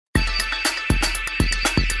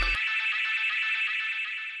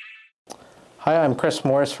Hi, I'm Chris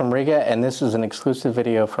Morris from Rega, and this is an exclusive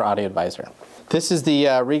video for Audio Advisor. This is the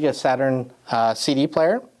Rega Saturn CD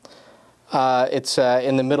Player. It's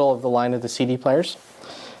in the middle of the line of the CD players.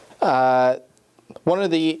 One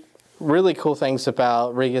of the really cool things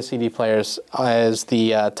about Rega CD players is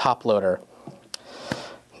the top loader.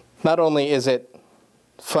 Not only is it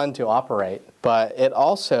fun to operate, but it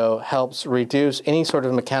also helps reduce any sort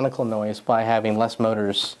of mechanical noise by having less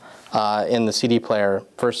motors in the CD player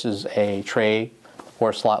versus a tray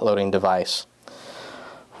or slot loading device.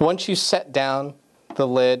 Once you set down the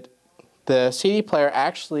lid, the CD player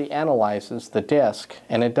actually analyzes the disc,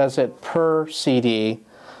 and it does it per CD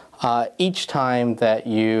each time that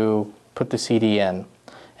you put the CD in.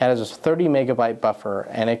 It has a 30 megabyte buffer,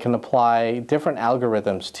 and it can apply different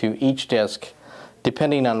algorithms to each disc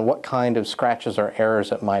depending on what kind of scratches or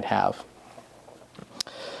errors it might have.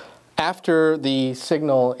 After the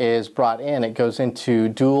signal is brought in, it goes into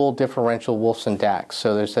dual differential Wolfson DACs.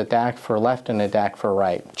 So there's a DAC for left and a DAC for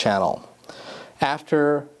right channel.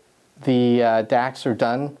 After the DACs are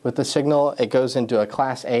done with the signal, it goes into a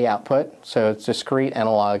Class A output, so it's discrete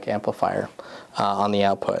analog amplifier on the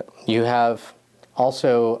output. You have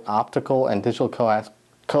also optical and digital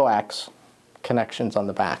coax connections on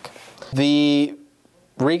the back. The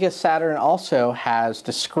Rega Saturn also has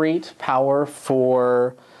discrete power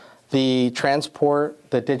for the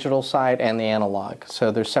transport, the digital side, and the analog.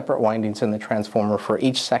 So there's separate windings in the transformer for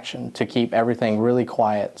each section to keep everything really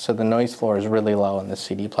quiet, so the noise floor is really low in the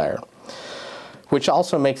CD player, which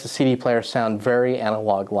also makes the CD player sound very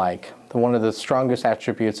analog-like. One of the strongest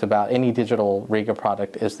attributes about any digital Rega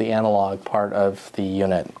product is the analog part of the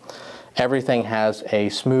unit. Everything has a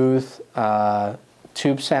smooth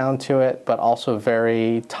tube sound to it, but also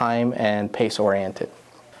very time and pace oriented.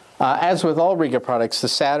 As with all Rega products, the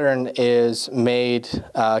Saturn is made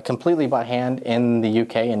completely by hand in the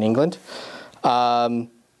UK and England. One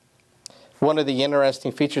of the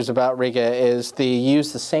interesting features about Rega is they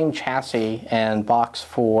use the same chassis and box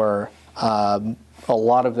for a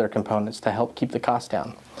lot of their components to help keep the cost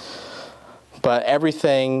down. But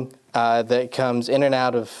everything that comes in and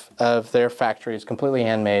out of their factory is completely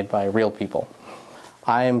handmade by real people.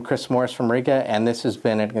 I am Chris Morris from Rega, and this has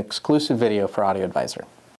been an exclusive video for Audio Advisor.